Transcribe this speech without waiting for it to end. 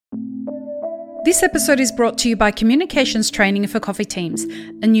This episode is brought to you by Communications Training for Coffee Teams,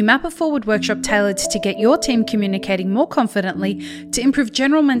 a new Map It Forward workshop tailored to get your team communicating more confidently to improve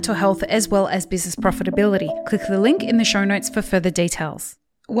general mental health as well as business profitability. Click the link in the show notes for further details.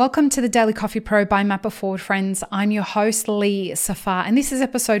 Welcome to the Daily Coffee Pro by Map It Forward, friends. I'm your host, Lee Safar, and this is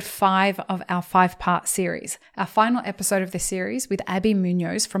episode 5 of our 5-part series, our final episode of the series with Abby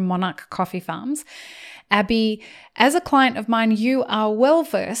Munoz from Monarch Coffee Farms. Abby, as a client of mine, you are well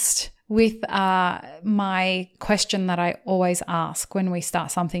versed with my question that I always ask when we start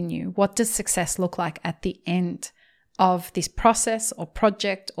something new. What does success look like at the end of this process or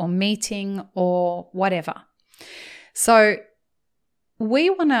project or meeting or whatever? So we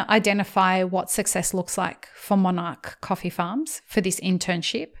want to identify what success looks like for Monarch Coffee Farms for this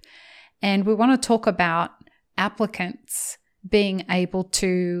internship. And we want to talk about applicants being able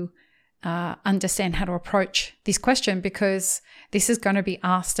to understand how to approach this question, because this is going to be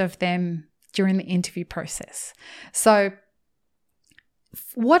asked of them during the interview process. So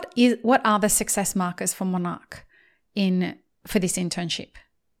what are the success markers for Monarch for this internship?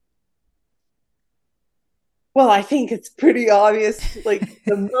 Well, I think it's pretty obvious. Like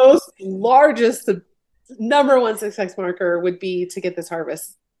the number one success marker would be to get this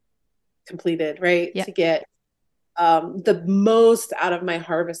harvest completed, right? Yeah. To get the most out of my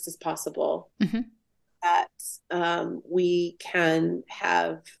harvest as possible. Mm-hmm. That we can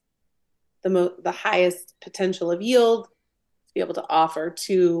have the highest potential of yield to be able to offer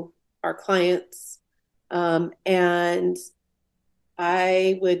to our clients. And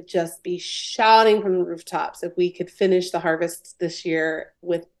I would just be shouting from the rooftops if we could finish the harvest this year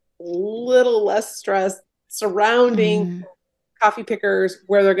with a little less stress surrounding coffee pickers,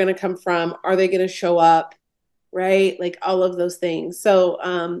 where they're going to come from, are they going to show up, right? Like all of those things. So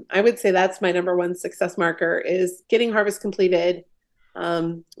I would say that's my number one success marker, is getting harvest completed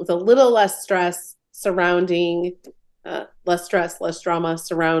with a little less stress surrounding, less drama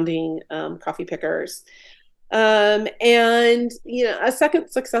surrounding coffee pickers. And, a second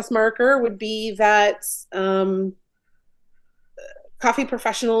success marker would be that coffee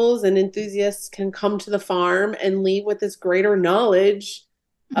professionals and enthusiasts can come to the farm and leave with this greater knowledge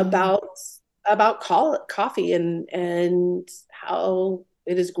about coffee and how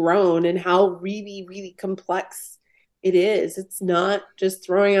it is grown and how really, really complex it is. It's not just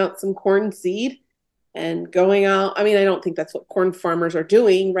throwing out some corn seed and going out. I mean, I don't think that's what corn farmers are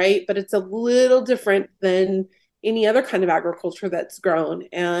doing, right? But it's a little different than any other kind of agriculture that's grown.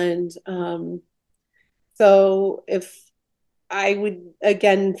 And so if I would,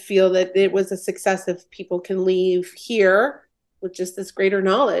 again, feel that it was a success if people can leave here with just this greater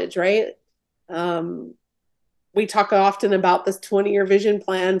knowledge, right? We talk often about this 20-year vision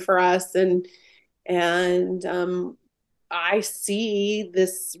plan for us, and I see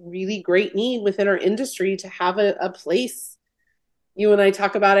this really great need within our industry to have a place. You and I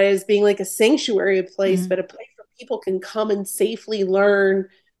talk about it as being like a sanctuary place, but a place where people can come and safely learn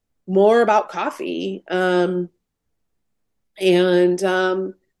more about coffee.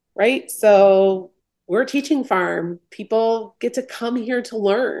 Right. So we're a teaching farm. People get to come here to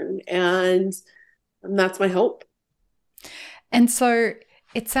learn, and that's my hope. And so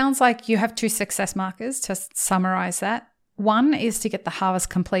it sounds like you have 2 success markers, to summarize that. One is to get the harvest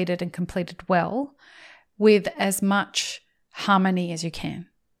completed and completed well with as much harmony as you can.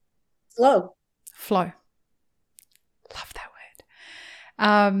 Flow. Love that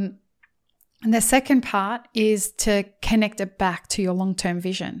word. And the second part is to connect it back to your long-term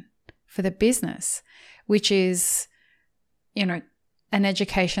vision for the business, which is, an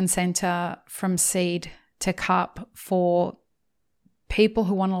education center from seed to cup for people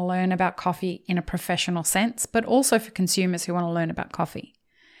who want to learn about coffee in a professional sense, but also for consumers who want to learn about coffee.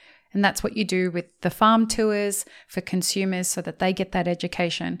 And that's what you do with the farm tours for consumers so that they get that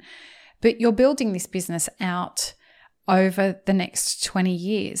education. But you're building this business out over the next 20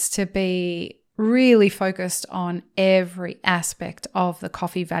 years to be really focused on every aspect of the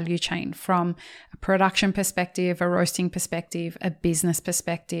coffee value chain, from a production perspective, a roasting perspective, a business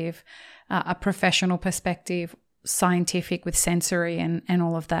perspective, a professional perspective, scientific with sensory and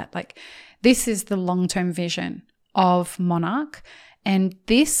all of that. Like, this is the long-term vision of Monarch, and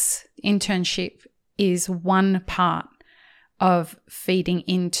this internship is one part of feeding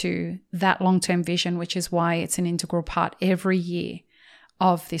into that long-term vision, which is why it's an integral part every year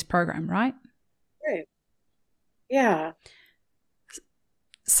of this program, right? Right. Yeah.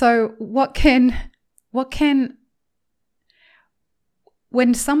 So when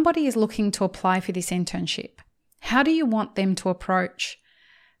somebody is looking to apply for this internship, how do you want them to approach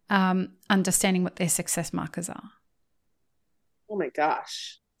understanding what their success markers are? Oh my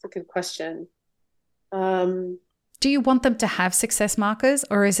gosh, that's a good question. Um, Do you want them to have success markers,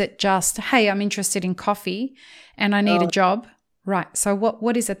 or is it just, hey, I'm interested in coffee and I need a job? Right. So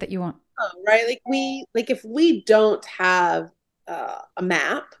what is it that you want? right. Like if we don't have a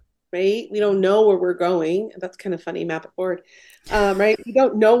map, right? We don't know where we're going. That's kind of funny, map it forward. Right. We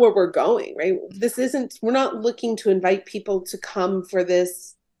don't know where we're going, right? We're not looking to invite people to come for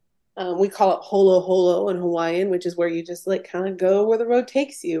this. We call it holo holo in Hawaiian, which is where you just like kind of go where the road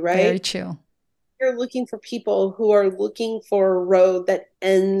takes you, Very right? chill. You're looking for people who are looking for a road that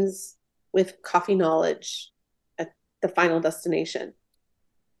ends with coffee knowledge at the final destination.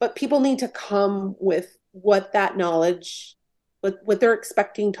 But people need to come with what that knowledge, what they're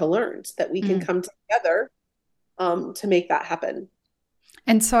expecting to learn, so that we can come together to make that happen.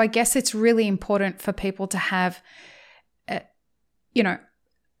 And so I guess it's really important for people to have,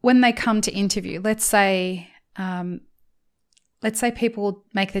 when they come to interview, let's say people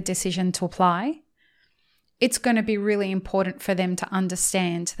make the decision to apply. It's going to be really important for them to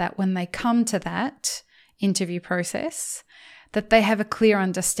understand that when they come to that interview process, that they have a clear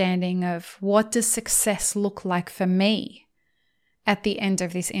understanding of what does success look like for me at the end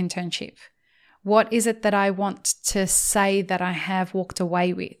of this internship? What is it that I want to say that I have walked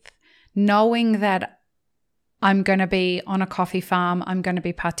away with? Knowing that I'm going to be on a coffee farm, I'm going to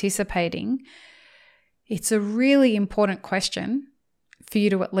be participating. It's a really important question for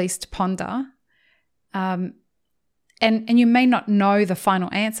you to at least ponder. And you may not know the final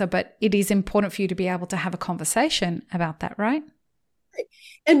answer, but it is important for you to be able to have a conversation about that, right?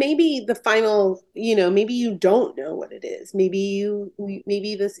 And maybe the final, maybe you don't know what it is.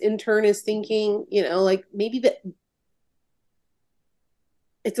 Maybe this intern is thinking, like maybe that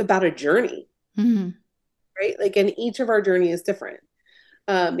it's about a journey, right? Like, and each of our journey is different.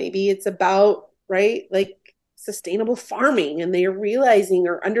 Maybe it's about, right, like sustainable farming, and they're realizing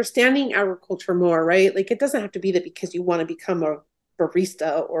or understanding agriculture more, right? Like, it doesn't have to be that because you want to become a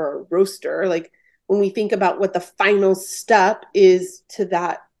barista or a roaster. Like, when we think about what the final step is to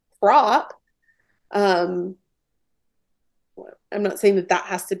that crop, I'm not saying that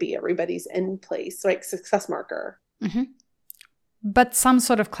has to be everybody's end place, like success marker. But some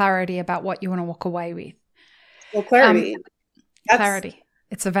sort of clarity about what you want to walk away with. Well, clarity. Clarity.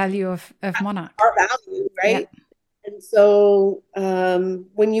 It's a value of Monarch. Our value, right? Yeah. And so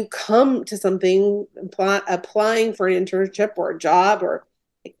when you come to something, applying for an internship or a job, or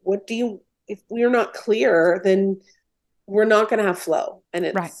like, if we're not clear, then we're not going to have flow, and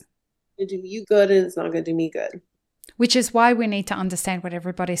it's going to do you good and it's not going to do me good. Which is why we need to understand what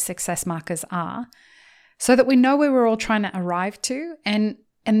everybody's success markers are, so that we know where we're all trying to arrive to, and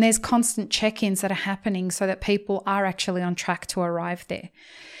there's constant check-ins that are happening so that people are actually on track to arrive there.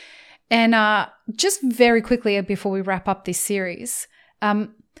 And just very quickly before we wrap up this series,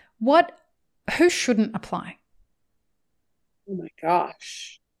 who shouldn't apply? Oh my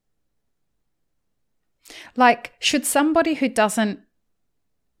gosh. Like, should somebody who doesn't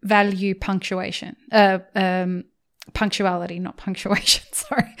value punctuality, not punctuation,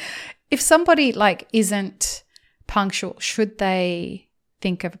 sorry. If somebody like isn't punctual, should they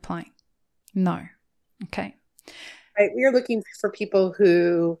think of applying? No. Okay. Right. We are looking for people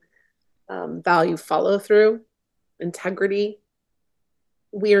who value follow through, integrity.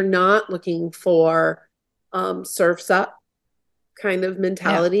 We are not looking for surfs up kind of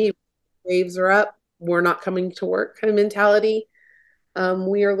mentality. Yeah. Waves are up, we're not coming to work kind of mentality.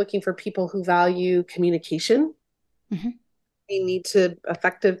 We are looking for people who value communication. We need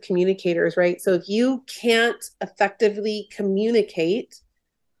effective communicators, right? So if you can't effectively communicate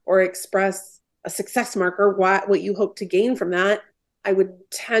or express a success marker, what you hope to gain from that, I would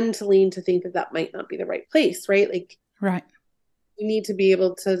tend to lean to think that might not be the right place, right? Like, right. You need to be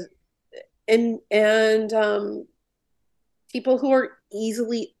able to, and people who are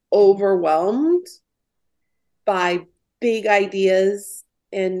easily overwhelmed by big ideas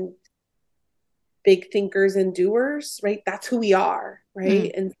and big thinkers and doers, right? That's who we are,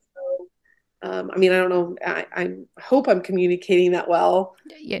 right? And so, I mean, I don't know. I hope I'm communicating that well.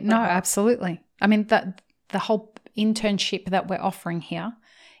 Yeah, no, absolutely. I mean, the whole internship that we're offering here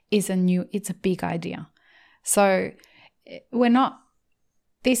it's a big idea. So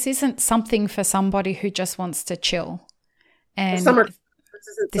this isn't something for somebody who just wants to chill. And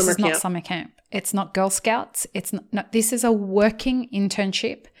this is not summer camp. It's not Girl Scouts. This is a working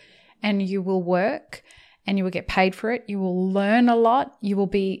internship, and you will work and you will get paid for it. You will learn a lot. You will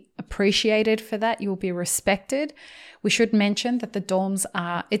be appreciated for that. You will be respected. We should mention that the dorms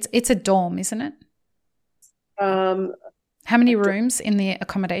it's a dorm, isn't it? How many rooms in the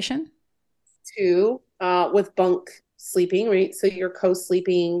accommodation? 2, with bunk sleeping, right? So you're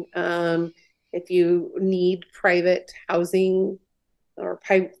co-sleeping. If you need private housing or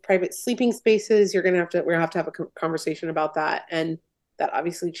private sleeping spaces, we're going to have a conversation about that. And that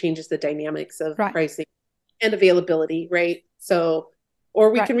obviously changes the dynamics of pricing and availability, right? So,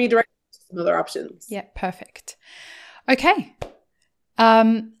 or we can redirect to some other options. Yeah, perfect. Okay.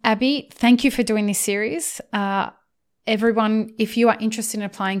 Abby, thank you for doing this series. Everyone, if you are interested in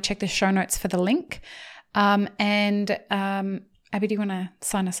applying, check the show notes for the link. Abby, do you want to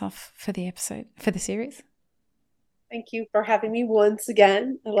sign us off for the episode, for the series? Thank you for having me once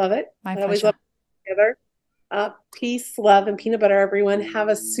again. I love it. My pleasure. Always love it together. Peace, love, and peanut butter, everyone. Have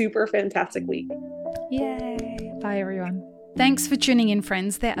a super fantastic week. Yay. Bye, everyone. Thanks for tuning in,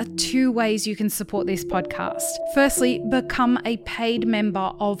 friends. There are 2 ways you can support this podcast. Firstly, become a paid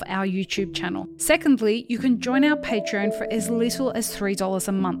member of our YouTube channel. Secondly, you can join our Patreon for as little as $3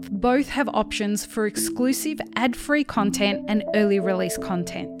 a month. Both have options for exclusive ad-free content and early release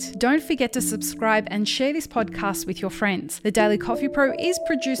content. Don't forget to subscribe and share this podcast with your friends. The Daily Coffee Pro is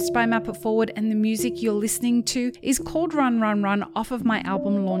produced by Map It Forward, and the music you're listening to is called Run, Run, Run off of my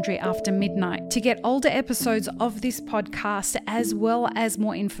album Laundry After Midnight. To get older episodes of this podcast, as well as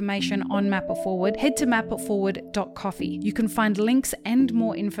more information on Map It Forward, head to mapitforward.coffee. You can find links and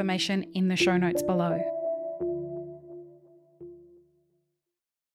more information in the show notes below.